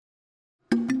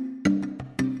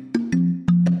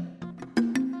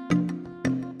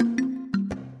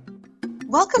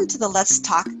Welcome to the Let's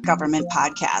Talk Government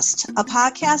podcast, a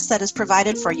podcast that is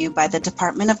provided for you by the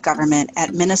Department of Government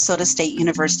at Minnesota State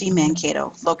University,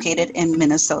 Mankato, located in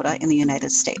Minnesota in the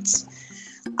United States.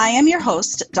 I am your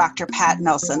host, Dr. Pat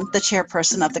Nelson, the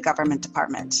chairperson of the Government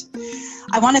Department.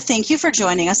 I want to thank you for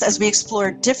joining us as we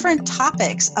explore different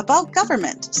topics about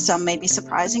government. Some may be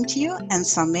surprising to you and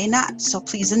some may not, so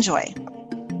please enjoy.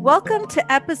 Welcome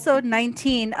to episode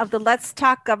 19 of the Let's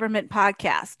Talk Government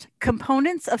podcast,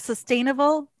 Components of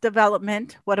Sustainable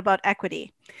Development, What About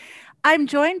Equity? I'm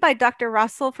joined by Dr.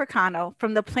 Russell Fricano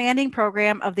from the planning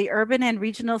program of the Urban and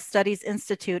Regional Studies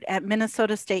Institute at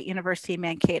Minnesota State University,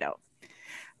 Mankato.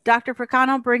 Dr.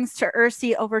 Fricano brings to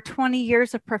URSI over 20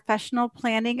 years of professional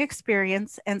planning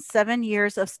experience and 7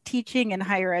 years of teaching in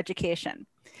higher education.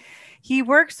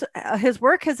 His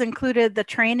work has included the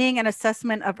training and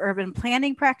assessment of urban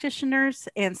planning practitioners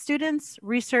and students,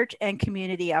 research, and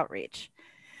community outreach.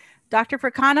 Dr.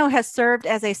 Fricano has served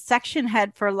as a section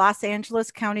head for Los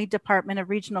Angeles County Department of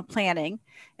Regional Planning,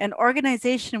 an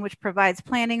organization which provides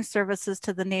planning services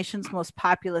to the nation's most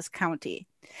populous county.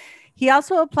 He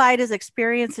also applied his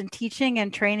experience in teaching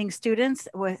and training students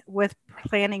with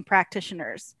planning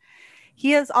practitioners.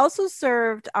 He has also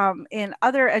served in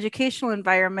other educational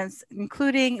environments,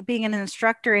 including being an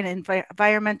instructor in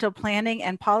environmental planning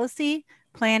and policy,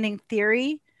 planning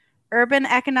theory, urban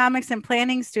economics and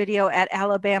planning studio at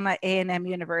Alabama A&M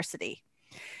University.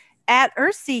 At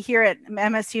URSI here at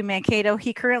MSU Mankato,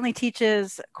 he currently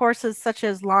teaches courses such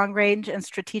as long range and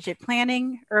strategic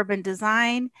planning, urban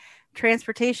design,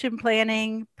 transportation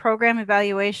planning, program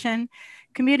evaluation,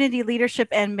 community leadership,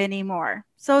 and many more.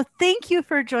 So thank you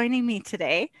for joining me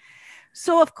today.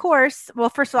 So of course, well,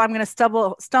 first of all, I'm going to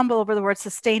stumble over the word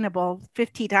sustainable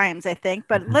 50 times, I think,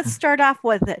 but let's start off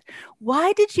with it.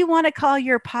 Why did you want to call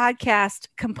your podcast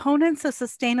Components of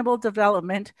Sustainable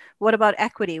Development? What About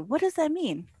Equity? What does that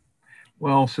mean?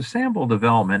 Well, sustainable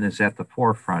development is at the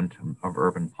forefront of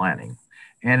urban planning,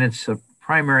 and it's a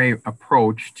primary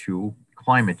approach to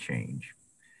climate change.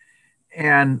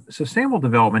 And sustainable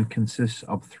development consists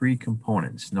of three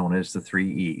components known as the three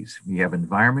E's. We have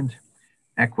environment,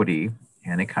 equity,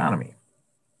 and economy.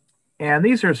 And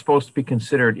these are supposed to be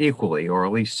considered equally, or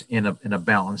at least in a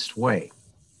balanced way.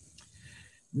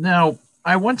 Now,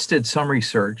 I once did some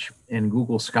research in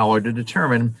Google Scholar to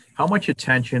determine how much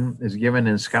attention is given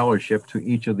in scholarship to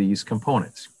each of these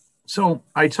components. So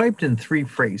I typed in three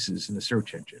phrases in the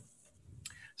search engine: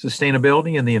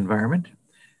 sustainability in the environment,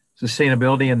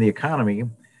 sustainability in the economy,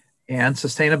 and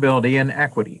sustainability and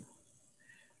equity.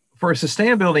 For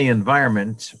sustainability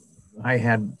environment, I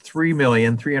had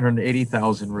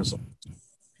 3,380,000 results.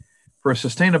 For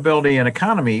sustainability and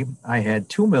economy, I had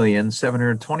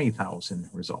 2,720,000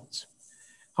 results.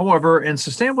 However, in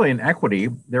sustainability and equity,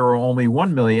 there were only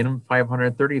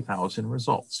 1,530,000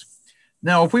 results.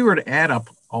 Now, if we were to add up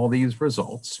all these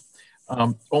results,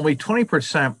 only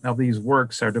 20% of these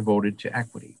works are devoted to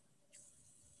equity.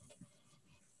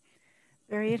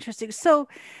 Very interesting. So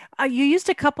you used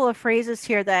a couple of phrases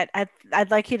here that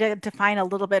I'd like you to define a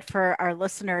little bit for our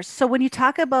listeners. So when you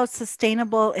talk about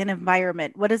sustainable and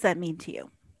environment, what does that mean to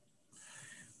you?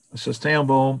 A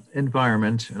sustainable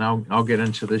environment, and I'll get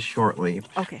into this shortly.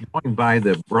 Okay. Going by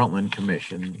the Brundtland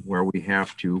Commission, where we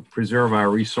have to preserve our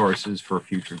resources for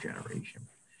future generation.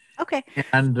 Okay.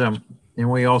 And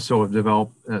we also have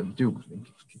developed,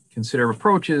 consider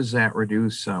approaches that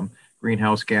reduce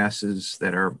greenhouse gases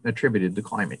that are attributed to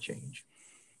climate change.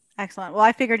 Excellent. Well,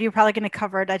 I figured you were probably going to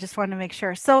cover it. I just wanted to make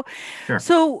sure. So, Sure.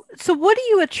 so what do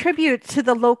you attribute to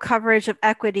the low coverage of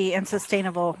equity and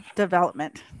sustainable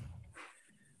development?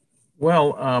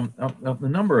 Well, a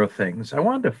number of things. I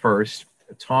wanted to first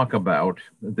talk about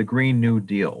the Green New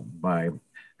Deal by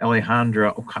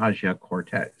Alejandra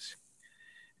Ocasio-Cortez.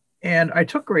 And I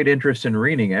took great interest in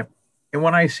reading it. And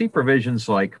when I see provisions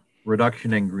like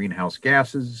reduction in greenhouse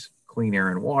gases, clean air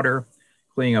and water,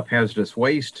 cleaning up hazardous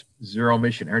waste, zero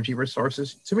emission energy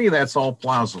resources, to me, that's all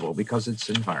plausible because it's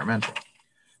environmental.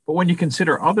 But when you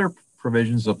consider other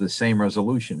provisions of the same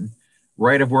resolution,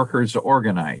 right of workers to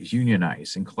organize,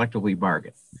 unionize, and collectively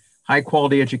bargain, high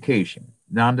quality education,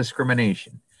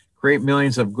 non-discrimination, create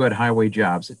millions of good highway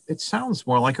jobs, it sounds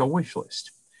more like a wish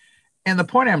list. And the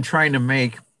point I'm trying to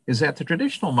make is that the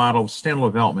traditional model of sustainable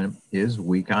development is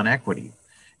weak on equity.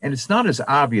 And it's not as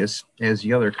obvious as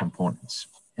the other components.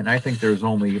 And I think there's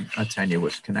only a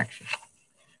tenuous connection.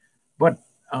 But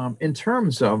in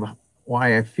terms of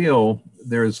why I feel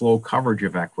there's low coverage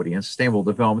of equity and sustainable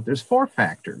development, there's four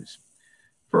factors.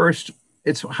 First,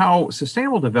 it's how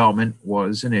sustainable development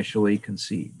was initially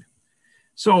conceived.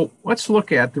 So let's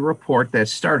look at the report that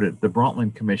started the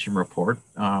Brundtland Commission report,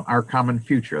 Our Common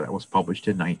Future, that was published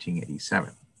in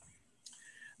 1987.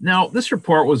 Now, this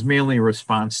report was mainly a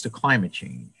response to climate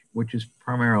change, which is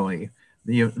primarily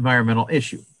the environmental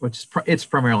issue, it's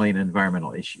primarily an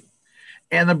environmental issue.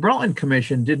 And the Brundtland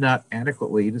Commission did not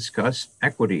adequately discuss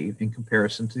equity in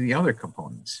comparison to the other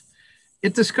components.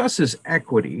 It discusses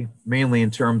equity mainly in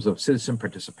terms of citizen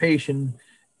participation,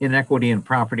 inequity in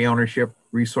property ownership,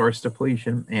 resource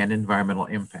depletion, and environmental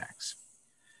impacts.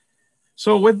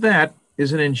 So with that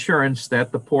is an insurance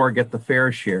that the poor get the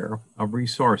fair share of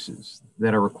resources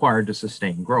that are required to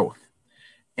sustain growth.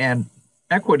 And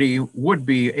equity would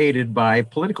be aided by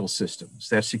political systems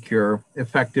that secure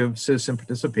effective citizen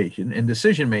participation in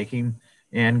decision-making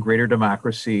and greater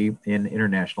democracy in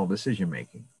international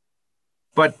decision-making.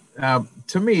 But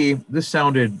to me, this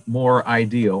sounded more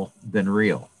ideal than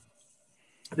real.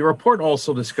 The report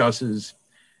also discusses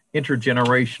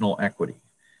intergenerational equity,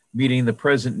 meeting the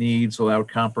present needs without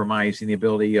compromising the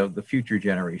ability of the future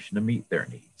generation to meet their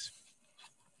needs.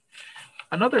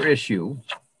 Another issue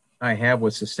I have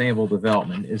with sustainable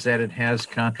development is that it has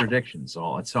contradictions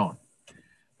all its own.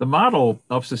 The model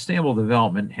of sustainable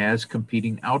development has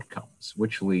competing outcomes,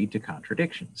 which lead to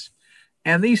contradictions.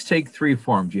 And these take three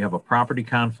forms. You have a property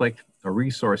conflict, a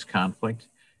resource conflict,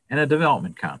 and a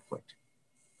development conflict.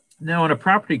 Now, in a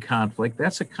property conflict,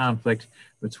 that's a conflict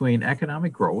between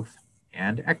economic growth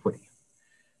and equity.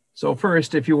 So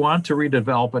first, if you want to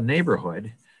redevelop a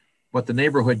neighborhood, but the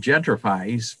neighborhood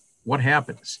gentrifies, what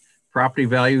happens? Property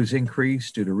values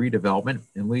increase due to redevelopment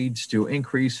and leads to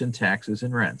increase in taxes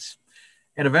and rents.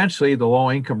 And eventually, the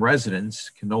low-income residents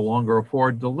can no longer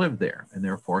afford to live there, and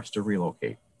they're forced to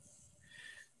relocate.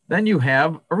 Then you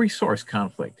have a resource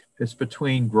conflict. It's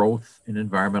between growth and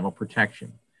environmental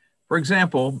protection. For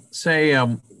example, say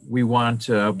we want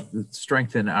to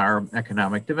strengthen our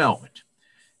economic development.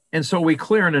 And so we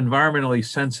clear an environmentally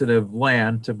sensitive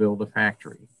land to build a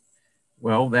factory.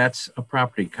 Well, that's a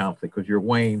property conflict because you're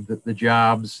weighing the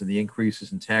jobs and the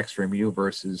increases in tax revenue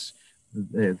versus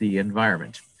the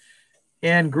environment.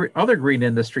 And other green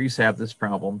industries have this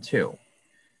problem too.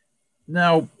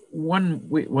 Now,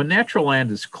 when natural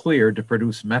land is cleared to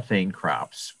produce methane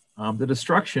crops, the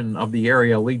destruction of the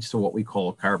area leads to what we call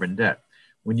a carbon debt.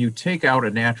 When you take out a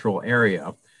natural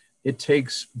area, it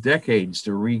takes decades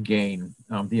to regain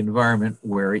the environment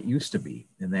where it used to be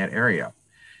in that area.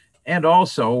 And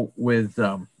also with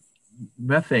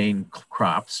methane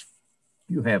crops,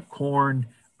 you have corn,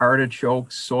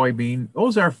 artichokes, soybean.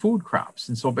 Those are food crops.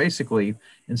 And so basically,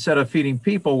 instead of feeding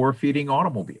people, we're feeding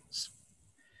automobiles.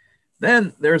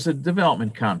 Then there's a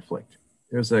development conflict.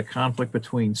 There's a conflict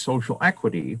between social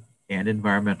equity and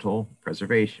environmental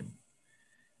preservation.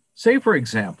 Say, for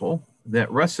example,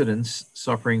 that residents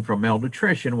suffering from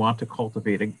malnutrition want to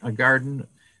cultivate a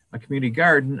community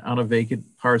garden on a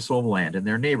vacant parcel of land in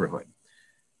their neighborhood.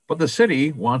 But the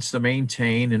city wants to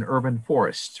maintain an urban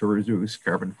forest to reduce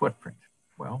carbon footprint.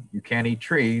 Well, you can't eat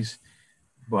trees,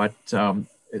 but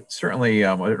it's certainly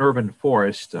an urban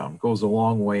forest goes a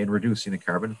long way in reducing the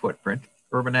carbon footprint.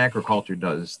 Urban agriculture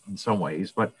does in some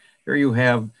ways, but here you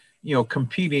have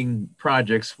competing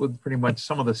projects with pretty much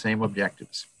some of the same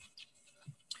objectives.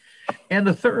 And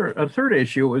a third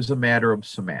issue is a matter of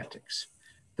semantics.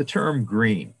 The term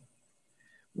green.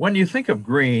 When you think of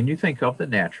green, you think of the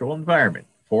natural environment,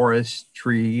 forests,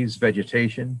 trees,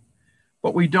 vegetation,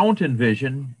 but we don't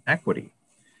envision equity.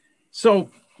 So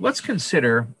let's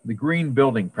consider the green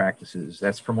building practices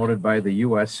that's promoted by the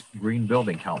U.S. Green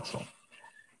Building Council.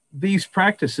 These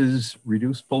practices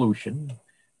reduce pollution,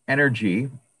 energy,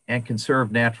 and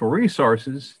conserve natural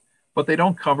resources, but they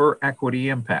don't cover equity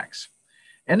impacts.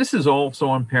 And this is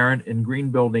also apparent in green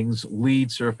buildings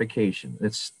LEED certification.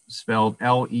 It's spelled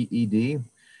LEED,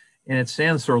 and it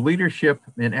stands for Leadership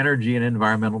in Energy and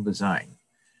Environmental Design.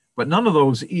 But none of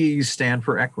those E's stand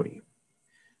for equity.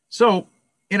 So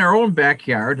in our own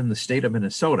backyard in the state of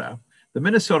Minnesota, the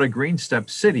Minnesota Green Step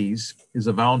Cities is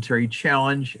a voluntary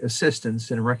challenge,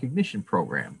 assistance, and recognition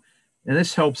program. And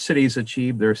this helps cities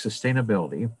achieve their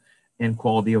sustainability and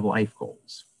quality of life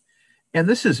goals. And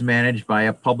this is managed by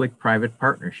a public-private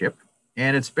partnership,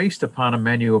 and it's based upon a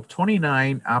menu of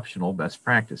 29 optional best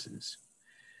practices.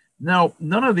 Now,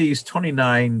 none of these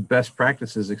 29 best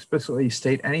practices explicitly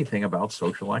state anything about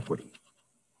social equity.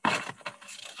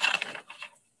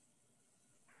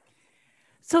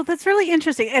 So that's really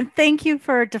interesting. And thank you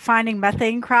for defining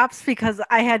methane crops because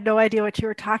I had no idea what you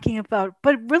were talking about.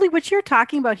 But really, what you're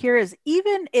talking about here is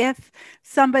even if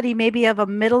somebody maybe of a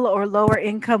middle or lower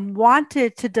income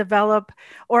wanted to develop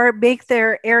or make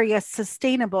their area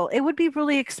sustainable, it would be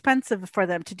really expensive for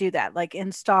them to do that, like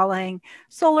installing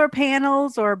solar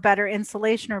panels or better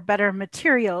insulation or better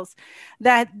materials,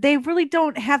 that they really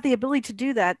don't have the ability to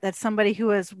do that, that somebody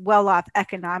who is well off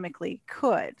economically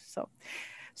could.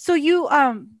 So you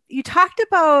talked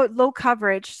about low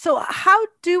coverage. So how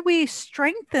do we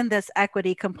strengthen this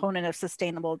equity component of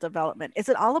sustainable development? Is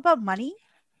it all about money?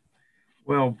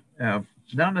 Well,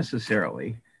 not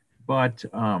necessarily, but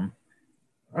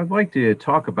I'd like to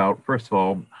talk about, first of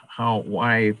all,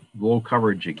 why low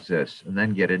coverage exists, and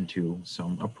then get into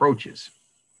some approaches.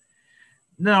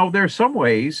 Now, there are some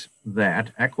ways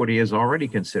that equity is already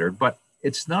considered, but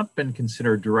it's not been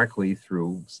considered directly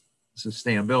through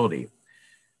sustainability.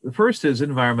 The first is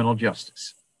environmental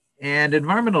justice. And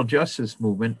environmental justice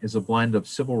movement is a blend of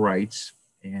civil rights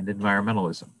and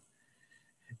environmentalism.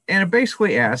 And it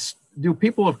basically asks, do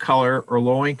people of color or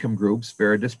low-income groups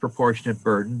bear a disproportionate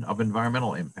burden of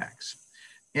environmental impacts?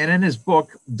 And in his book,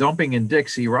 Dumping in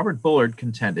Dixie, Robert Bullard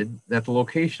contended that the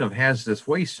location of hazardous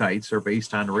waste sites are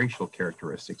based on racial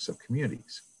characteristics of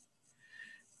communities.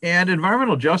 And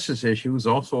environmental justice issues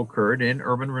also occurred in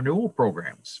urban renewal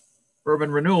programs.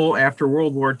 Urban renewal after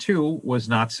World War II was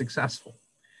not successful.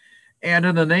 And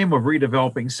in the name of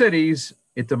redeveloping cities,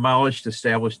 it demolished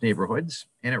established neighborhoods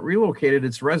and it relocated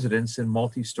its residents in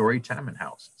multi-story tenement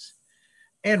houses.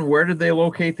 And where did they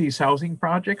locate these housing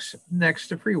projects? Next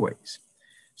to freeways.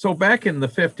 So back in the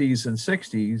 50s and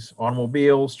 60s,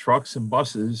 automobiles, trucks, and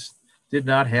buses did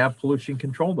not have pollution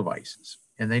control devices,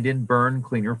 and they didn't burn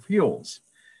cleaner fuels.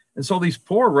 And so these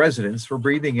poor residents were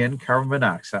breathing in carbon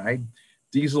monoxide,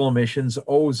 diesel emissions,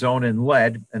 ozone, and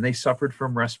lead, and they suffered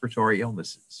from respiratory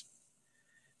illnesses.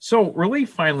 So relief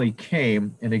finally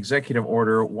came in Executive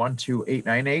Order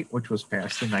 12898, which was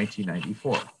passed in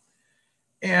 1994.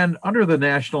 And under the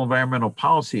National Environmental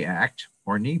Policy Act,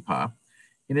 or NEPA,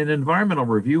 in an environmental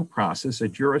review process, a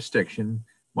jurisdiction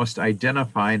must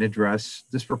identify and address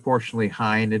disproportionately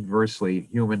high and adversely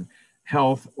human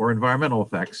health or environmental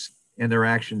effects and their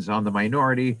actions on the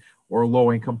minority or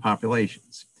low-income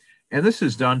populations. And this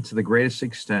is done to the greatest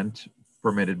extent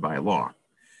permitted by law.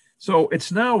 So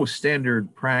it's now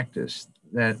standard practice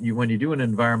that when you do an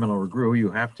environmental review,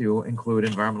 you have to include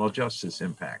environmental justice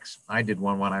impacts. I did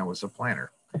one when I was a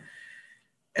planner.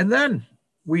 And then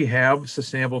we have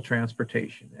sustainable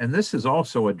transportation. And this has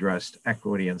also addressed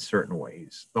equity in certain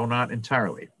ways, though not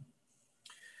entirely.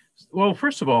 Well,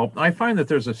 first of all, I find that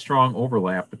there's a strong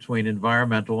overlap between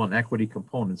environmental and equity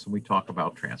components when we talk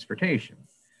about transportation.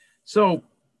 So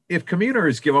if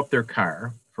commuters give up their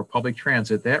car for public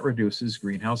transit, that reduces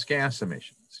greenhouse gas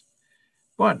emissions.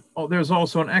 But there's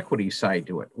also an equity side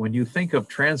to it. When you think of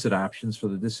transit options for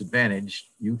the disadvantaged,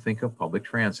 you think of public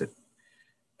transit.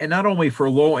 And not only for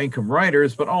low-income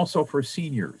riders, but also for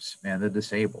seniors and the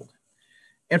disabled.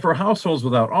 And for households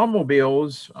without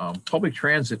automobiles, public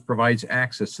transit provides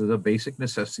access to the basic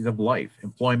necessities of life: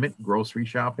 employment, grocery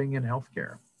shopping, and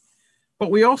healthcare. But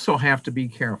we also have to be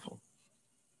careful.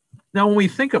 Now, when we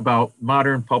think about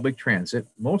modern public transit,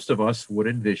 most of us would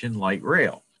envision light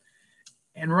rail.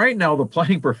 And right now, the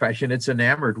planning profession, it's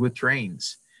enamored with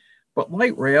trains. But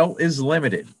light rail is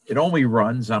limited. It only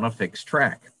runs on a fixed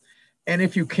track. And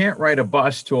if you can't ride a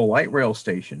bus to a light rail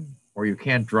station, or you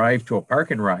can't drive to a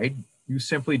park and ride, you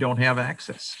simply don't have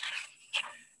access.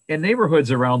 And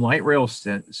neighborhoods around light rail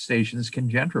stations can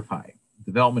gentrify.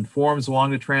 Development forms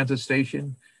along the transit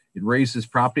station. It raises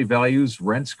property values,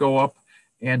 rents go up,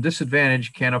 and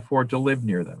disadvantaged can't afford to live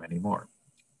near them anymore.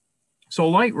 So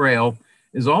light rail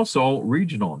is also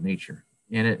regional in nature.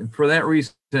 And for that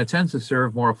reason, it tends to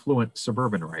serve more affluent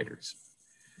suburban riders.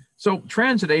 So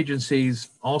transit agencies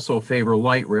also favor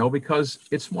light rail because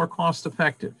it's more cost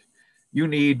effective. You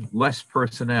need less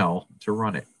personnel to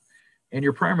run it. And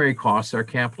your primary costs are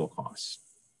capital costs.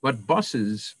 But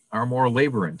buses are more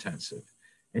labor intensive,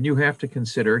 and you have to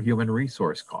consider human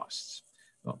resource costs,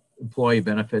 employee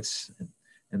benefits,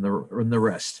 and the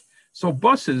rest. So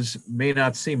buses may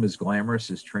not seem as glamorous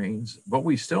as trains, but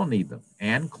we still need them,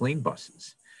 and clean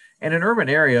buses. And in urban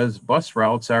areas, bus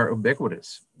routes are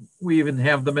ubiquitous. We even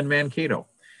have them in Mankato.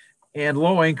 And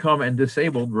low income and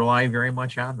disabled rely very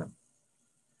much on them.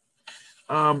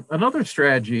 Another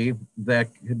strategy that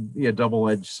could be a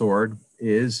double-edged sword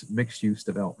is mixed-use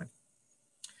development.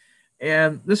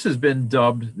 And this has been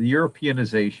dubbed the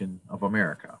Europeanization of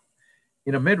America.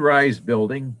 In a mid-rise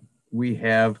building, we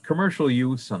have commercial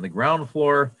use on the ground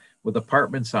floor with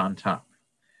apartments on top.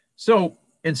 So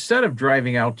Instead of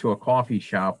driving out to a coffee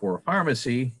shop or a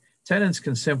pharmacy, tenants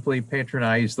can simply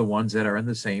patronize the ones that are in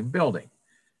the same building.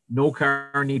 No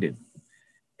car needed.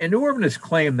 And New Urban has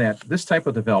claimed that this type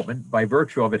of development, by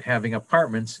virtue of it having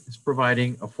apartments, is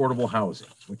providing affordable housing,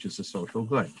 which is a social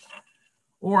good.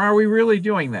 Or are we really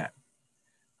doing that?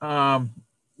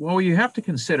 Well, you have to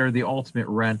consider the ultimate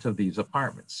rent of these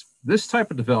apartments. This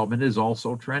type of development is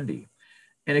also trendy,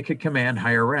 and it could command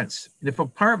higher rents. And if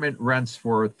apartment rents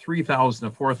for $3,000 to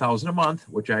 $4,000 a month,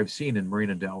 which I've seen in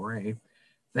Marina Del Rey,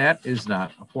 that is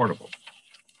not affordable.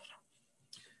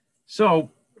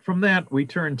 So from that, we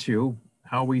turn to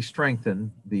how we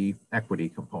strengthen the equity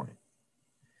component.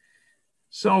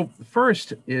 So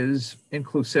first is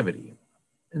inclusivity.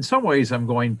 In some ways, I'm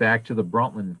going back to the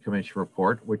Brundtland Commission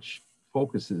report, which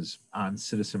focuses on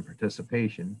citizen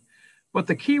participation. But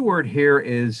the key word here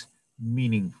is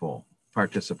meaningful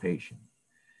participation.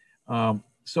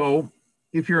 So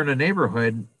if you're in a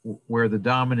neighborhood where the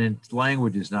dominant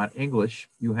language is not English,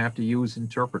 you have to use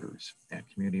interpreters at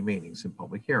community meetings and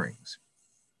public hearings.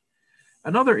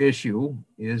 Another issue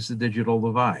is the digital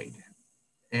divide,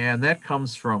 and that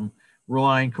comes from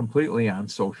relying completely on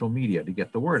social media to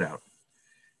get the word out.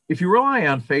 If you rely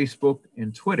on Facebook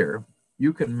and Twitter,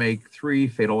 you can make three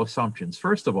fatal assumptions.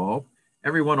 First of all,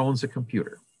 everyone owns a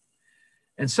computer.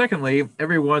 And secondly,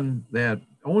 everyone that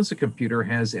owns a computer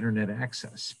has internet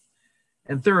access.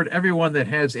 And third, everyone that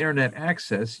has internet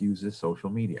access uses social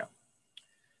media.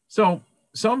 So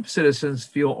some citizens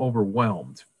feel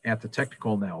overwhelmed at the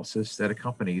technical analysis that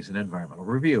accompanies an environmental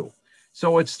review.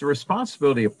 So it's the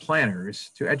responsibility of planners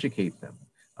to educate them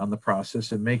on the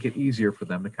process and make it easier for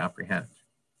them to comprehend.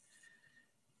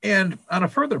 And on a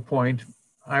further point,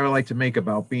 I would like to make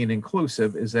about being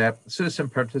inclusive is that citizen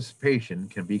participation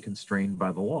can be constrained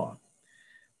by the law.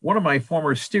 One of my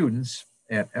former students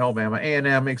at Alabama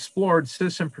A&M explored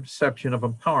citizen perception of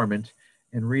empowerment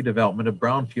and redevelopment of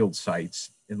brownfield sites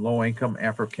in low-income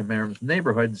African-American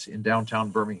neighborhoods in downtown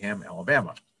Birmingham,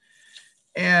 Alabama.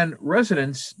 And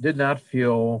residents did not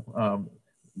feel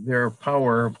their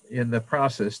power in the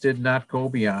process did not go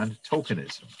beyond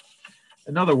tokenism.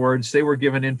 In other words, they were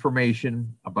given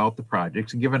information about the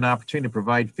projects and given an opportunity to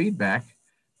provide feedback,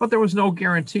 but there was no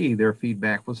guarantee their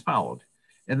feedback was followed,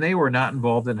 and they were not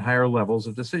involved in higher levels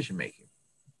of decision-making.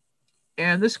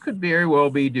 And this could very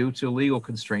well be due to legal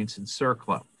constraints in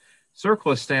CERCLA.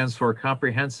 CERCLA stands for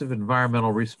Comprehensive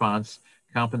Environmental Response,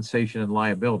 Compensation and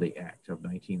Liability Act of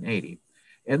 1980.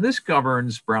 And this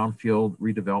governs brownfield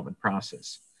redevelopment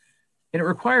process. And it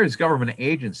requires government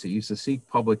agencies to seek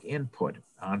public input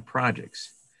on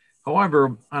projects.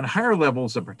 However, on higher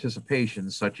levels of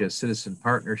participation, such as citizen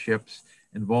partnerships,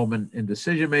 involvement in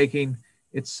decision-making,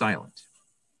 it's silent.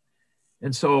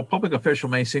 And so a public official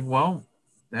may say, well,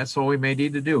 that's all we may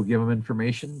need to do, give them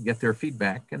information, get their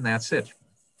feedback, and that's it.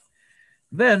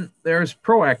 Then there's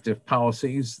proactive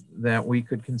policies that we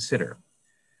could consider.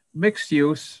 Mixed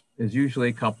use is usually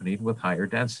accompanied with higher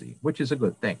density, which is a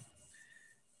good thing.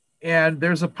 And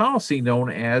there's a policy known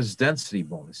as density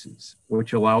bonuses,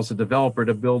 which allows a developer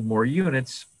to build more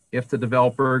units if the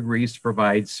developer agrees to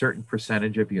provide a certain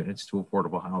percentage of units to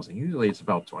affordable housing. Usually it's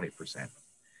about 20%.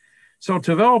 So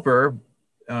to developer,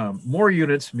 more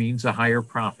units means a higher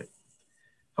profit.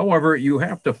 However, you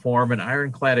have to form an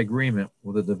ironclad agreement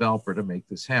with a developer to make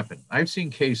this happen. I've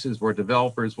seen cases where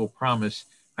developers will promise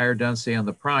higher density on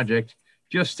the project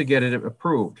just to get it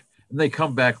approved. And they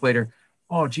come back later,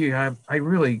 oh, gee, I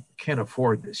really can't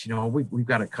afford this. You know, we've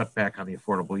got to cut back on the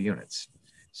affordable units.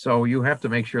 So you have to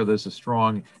make sure there's a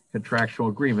strong contractual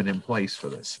agreement in place for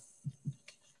this.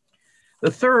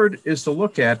 The third is to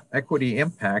look at equity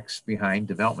impacts behind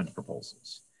development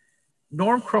proposals.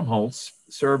 Norm Krumholtz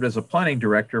served as a planning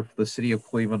director for the city of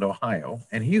Cleveland, Ohio,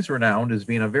 and he's renowned as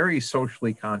being a very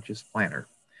socially conscious planner.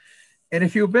 And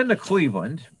if you've been to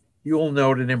Cleveland, you'll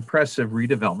note an impressive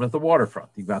redevelopment of the waterfront.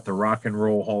 You've got the Rock and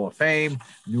Roll Hall of Fame,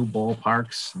 new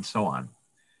ballparks, and so on.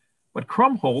 But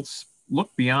Krumholtz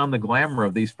looked beyond the glamour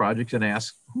of these projects and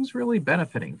asked, who's really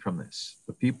benefiting from this?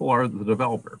 The people or the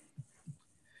developer?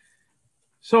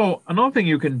 So another thing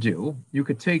you can do, you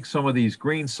could take some of these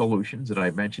green solutions that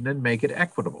I mentioned and make it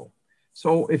equitable.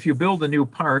 So if you build a new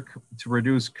park to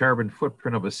reduce carbon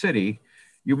footprint of a city,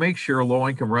 you make sure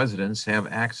low-income residents have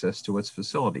access to its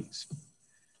facilities.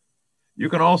 You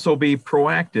can also be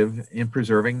proactive in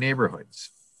preserving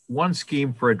neighborhoods. One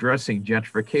scheme for addressing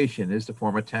gentrification is to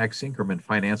form a tax increment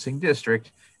financing district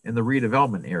in the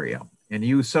redevelopment area and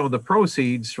use some of the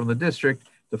proceeds from the district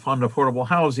to fund affordable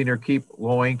housing or keep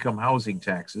low-income housing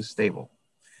taxes stable.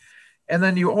 And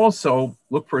then you also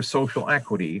look for social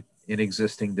equity in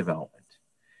existing development.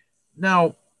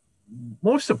 Now,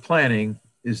 most of planning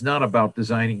is not about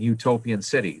designing utopian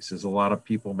cities, as a lot of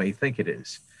people may think it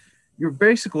is. You're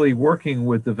basically working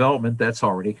with development that's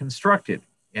already constructed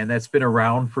and that's been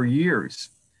around for years.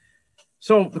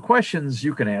 So the questions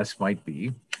you can ask might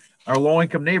be, are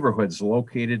low-income neighborhoods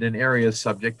located in areas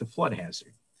subject to flood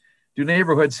hazard? Do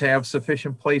neighborhoods have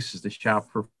sufficient places to shop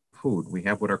for food? We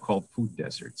have what are called food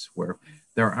deserts, where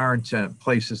there aren't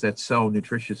places that sell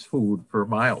nutritious food for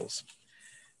miles.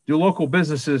 Do local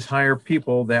businesses hire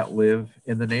people that live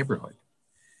in the neighborhood?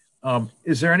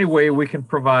 Is there any way we can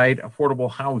provide affordable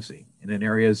housing in an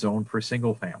area zoned for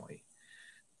single family?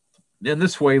 In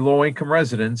this way, low-income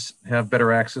residents have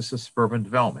better access to suburban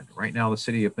development. Right now, the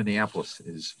city of Minneapolis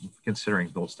is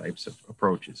considering those types of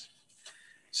approaches.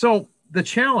 So the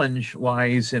challenge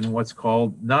lies in what's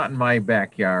called not in my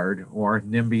backyard or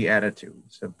NIMBY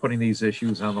attitudes of putting these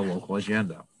issues on the local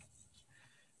agenda.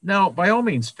 Now, by all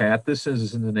means, Pat, this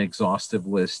isn't an exhaustive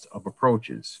list of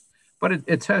approaches, but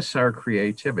it tests our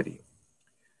creativity.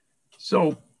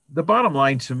 So the bottom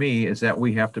line to me is that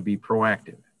we have to be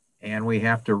proactive, and we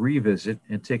have to revisit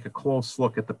and take a close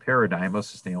look at the paradigm of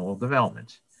sustainable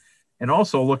development, and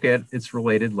also look at its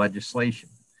related legislation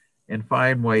and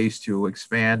find ways to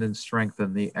expand and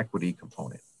strengthen the equity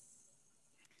component.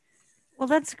 Well,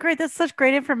 that's great. That's such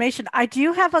great information. I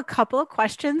do have a couple of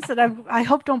questions that I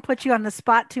hope don't put you on the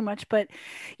spot too much, but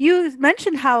you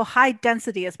mentioned how high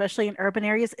density, especially in urban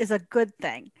areas, is a good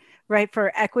thing, right,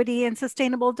 for equity and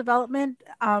sustainable development.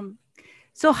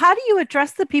 So how do you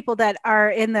address the people that are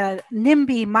in the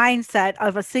NIMBY mindset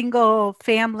of a single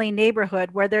family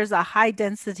neighborhood where there's a high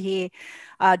density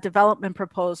development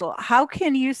proposal? How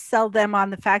can you sell them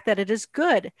on the fact that it is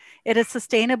good, it is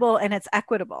sustainable, and it's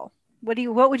equitable?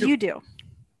 What would you do?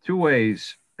 Two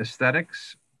ways: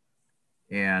 aesthetics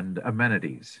and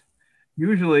amenities.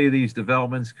 Usually these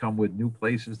developments come with new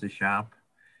places to shop.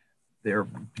 They're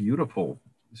beautiful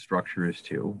structures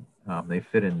too. They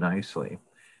fit in nicely.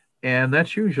 And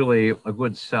that's usually a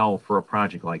good sell for a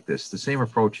project like this. The same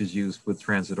approach is used with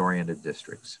transit-oriented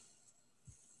districts.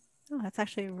 Oh, that's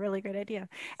actually a really great idea.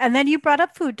 And then you brought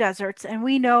up food deserts, and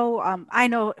we know, I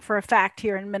know for a fact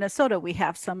here in Minnesota, we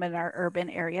have some in our urban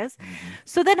areas. Mm-hmm.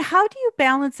 So then how do you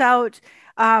balance out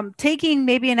taking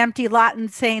maybe an empty lot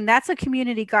and saying that's a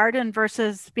community garden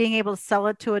versus being able to sell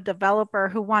it to a developer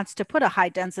who wants to put a high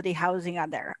density housing on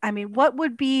there? I mean, what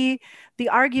would be the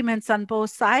arguments on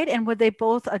both sides, and would they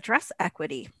both address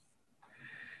equity?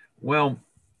 Well,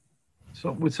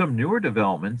 so with some newer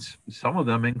developments, some of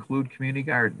them include community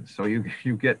gardens. So you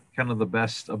get kind of the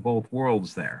best of both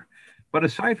worlds there. But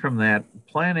aside from that,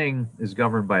 planning is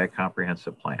governed by a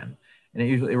comprehensive plan, and it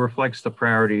usually reflects the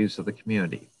priorities of the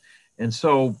community. And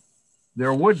so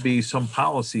there would be some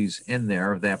policies in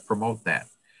there that promote that.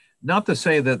 Not to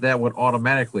say that that would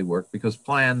automatically work, because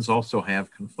plans also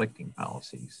have conflicting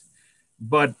policies.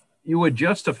 But you would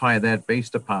justify that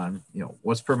based upon,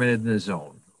 what's permitted in the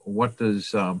zone. What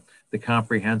does the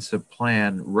comprehensive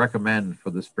plan recommend for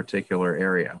this particular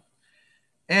area?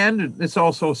 And it's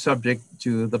also subject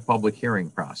to the public hearing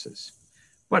process.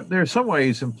 But there are some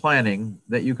ways in planning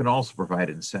that you can also provide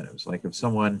incentives. Like if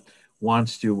someone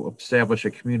wants to establish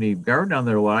a community garden on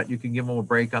their lot, you can give them a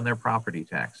break on their property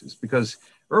taxes, because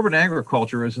urban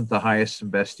agriculture isn't the highest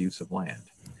and best use of land.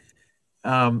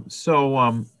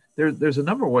 There's a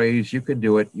number of ways you can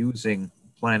do it using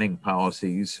planning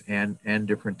policies and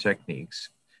different techniques.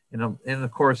 And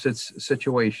of course, it's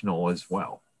situational as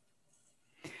well.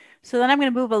 So then I'm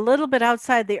going to move a little bit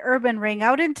outside the urban ring,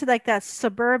 out into like that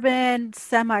suburban,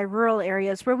 semi-rural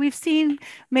areas where we've seen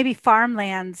maybe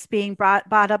farmlands being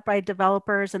bought up by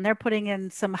developers, and they're putting in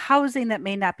some housing that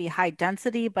may not be high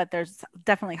density, but there's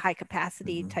definitely high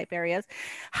capacity type areas.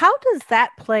 How does that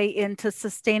play into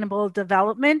sustainable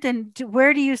development, and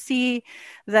where do you see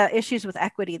the issues with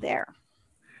equity there?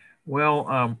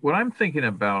 Well, what I'm thinking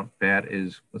about, Pat,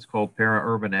 is what's called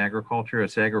para-urban agriculture.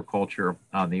 It's agriculture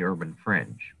on the urban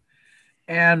fringe.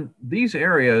 And these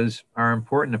areas are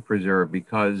important to preserve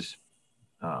because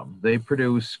they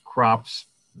produce crops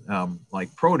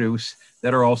like produce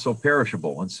that are also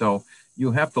perishable. And so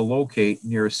you have to locate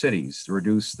near cities to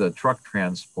reduce the truck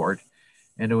transport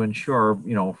and to ensure,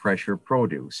 fresher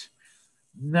produce.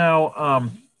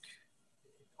 Now,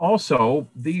 also,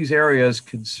 these areas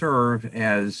can serve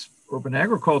as urban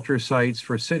agriculture sites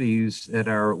for cities that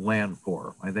are land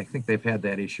poor. I think they've had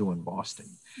that issue in Boston.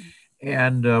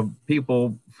 And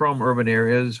people from urban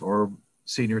areas or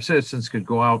senior citizens could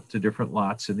go out to different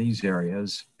lots in these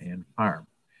areas and farm.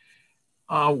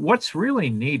 What's really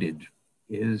needed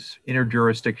is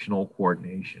interjurisdictional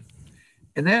coordination.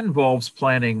 And that involves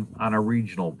planning on a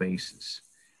regional basis.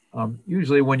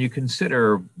 Usually when you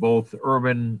consider both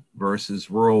urban versus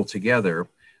rural together,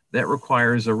 that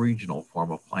requires a regional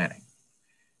form of planning.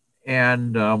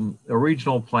 And a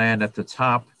regional plan at the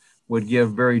top would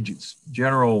give very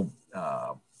general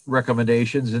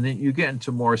recommendations, and then you get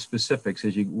into more specifics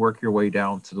as you work your way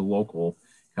down to the local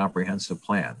comprehensive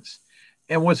plans.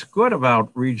 And what's good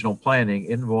about regional planning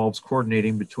involves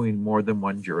coordinating between more than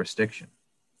one jurisdiction.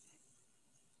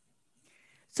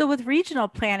 So with regional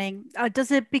planning, does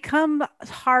it become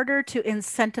harder to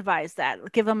incentivize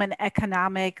that? Give them an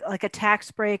economic, like a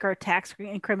tax break or tax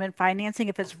increment financing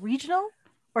if it's regional,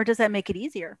 or does that make it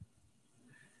easier?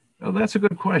 Well, that's a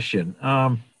good question.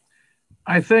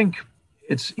 I think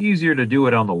it's easier to do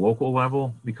it on the local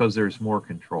level because there's more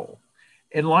control.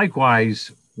 And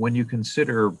likewise, when you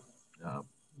consider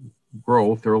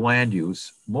growth or land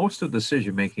use, most of the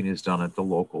decision making is done at the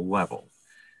local level.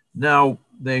 Now,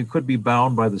 they could be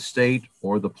bound by the state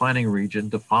or the planning region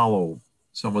to follow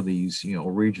some of these,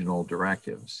 regional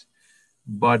directives.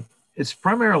 But it's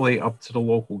primarily up to the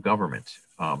local government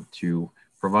to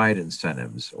provide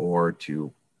incentives or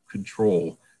to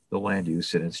control the land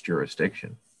use in its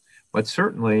jurisdiction. But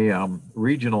certainly,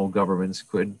 regional governments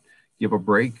could give a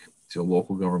break to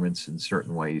local governments in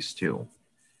certain ways too,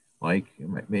 like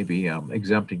maybe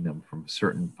exempting them from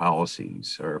certain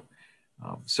policies or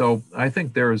so I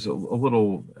think there's a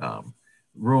little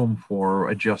room for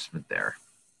adjustment there.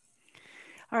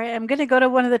 All right, I'm going to go to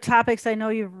one of the topics I know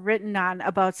you've written on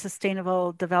about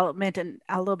sustainable development and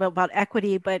a little bit about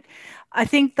equity, but I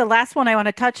think the last one I want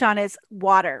to touch on is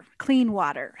water, clean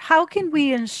water. How can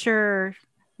we ensure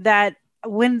that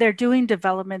when they're doing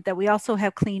development that we also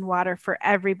have clean water for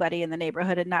everybody in the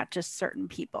neighborhood and not just certain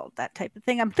people, that type of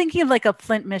thing? I'm thinking of like a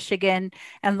Flint, Michigan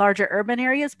and larger urban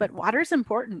areas, but water is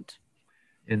important.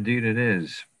 Indeed it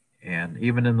is. And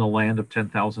even in the land of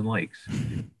 10,000 lakes.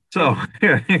 So,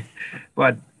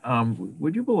 but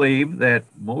would you believe that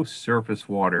most surface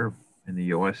water in the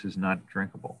U.S. is not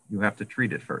drinkable? You have to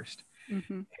treat it first.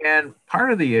 Mm-hmm. And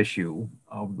part of the issue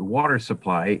of the water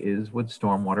supply is with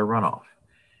stormwater runoff.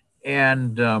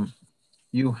 And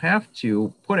you have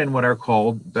to put in what are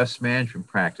called best management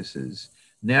practices,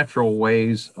 natural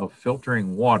ways of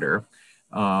filtering water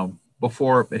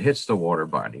before it hits the water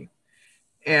body.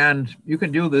 And you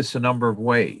can do this a number of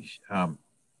ways.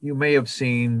 You may have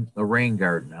seen a rain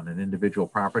garden on an individual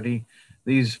property.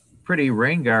 These pretty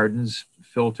rain gardens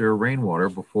filter rainwater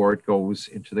before it goes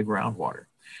into the groundwater.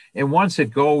 And once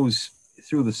it goes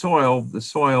through the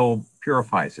soil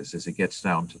purifies this as it gets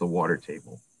down to the water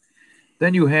table.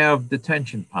 Then you have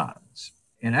detention ponds.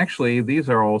 And actually, these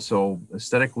are also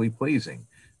aesthetically pleasing.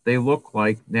 They look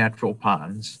like natural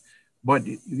ponds, but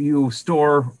you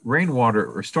store rainwater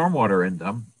or stormwater in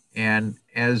them, and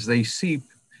as they seep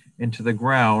into the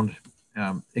ground,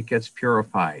 it gets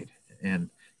purified and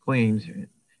cleaned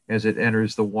as it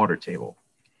enters the water table.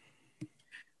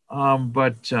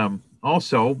 But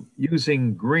also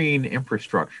using green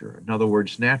infrastructure, in other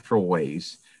words, natural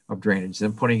ways of drainage,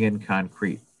 than putting in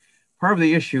concrete. Part of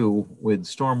the issue with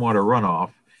stormwater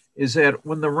runoff is that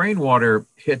when the rainwater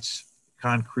hits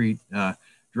concrete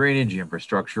drainage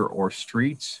infrastructure or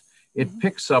streets, it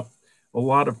picks up a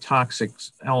lot of toxic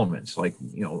elements like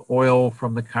oil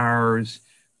from the cars,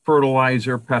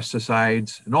 fertilizer,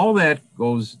 pesticides, and all that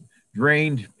goes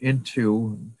drained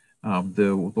into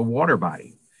the water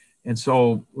body. And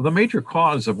so the major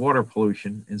cause of water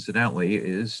pollution, incidentally,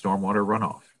 is stormwater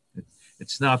runoff.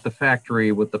 It's not the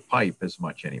factory with the pipe as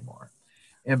much anymore.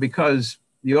 And because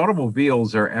the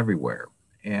automobiles are everywhere,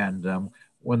 and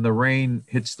when the rain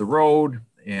hits the road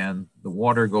and the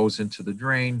water goes into the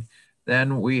drain,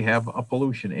 then we have a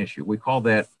pollution issue. We call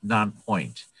that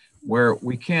non-point, where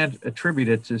we can't attribute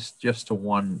it just to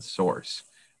one source,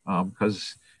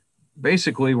 because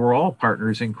basically we're all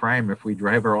partners in crime if we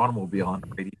drive our automobile on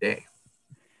a rainy day.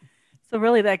 So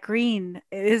really that green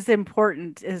is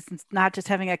important, is not just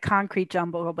having a concrete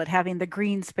jungle, but having the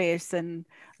green space and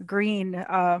green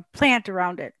plant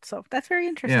around it. So that's very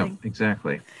interesting. Yeah,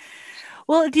 exactly.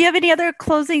 Well, do you have any other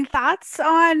closing thoughts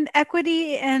on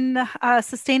equity and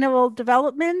sustainable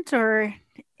development, or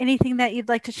anything that you'd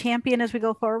like to champion as we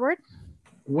go forward?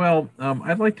 Well,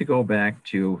 I'd like to go back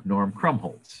to Norm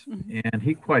Krumholtz, and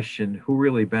he questioned who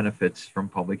really benefits from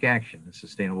public action and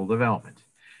sustainable development.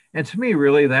 And to me,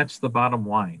 really, that's the bottom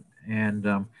line.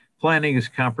 And planning is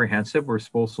comprehensive. We're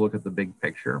supposed to look at the big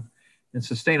picture, and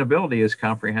sustainability is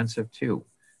comprehensive too.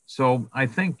 So I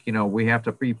think, we have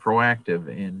to be proactive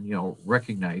in,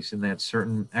 recognizing that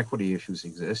certain equity issues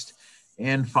exist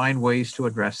and find ways to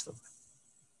address them.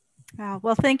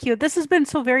 Well, thank you. This has been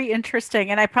so very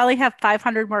interesting, and I probably have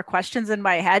 500 more questions in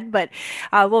my head, but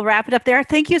we'll wrap it up there.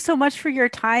 Thank you so much for your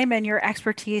time and your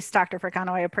expertise, Dr.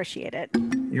 Fricano. I appreciate it.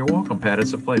 You're welcome, Pat.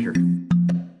 It's a pleasure.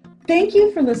 Thank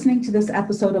you for listening to this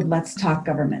episode of Let's Talk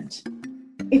Government.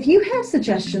 If you have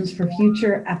suggestions for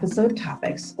future episode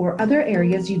topics or other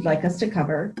areas you'd like us to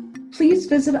cover, please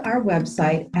visit our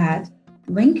website at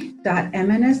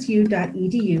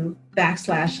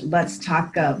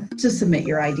link.mnsu.edu/letstalkgov to submit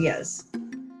your ideas.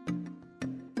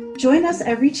 Join us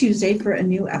every Tuesday for a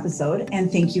new episode, and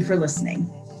thank you for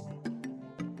listening.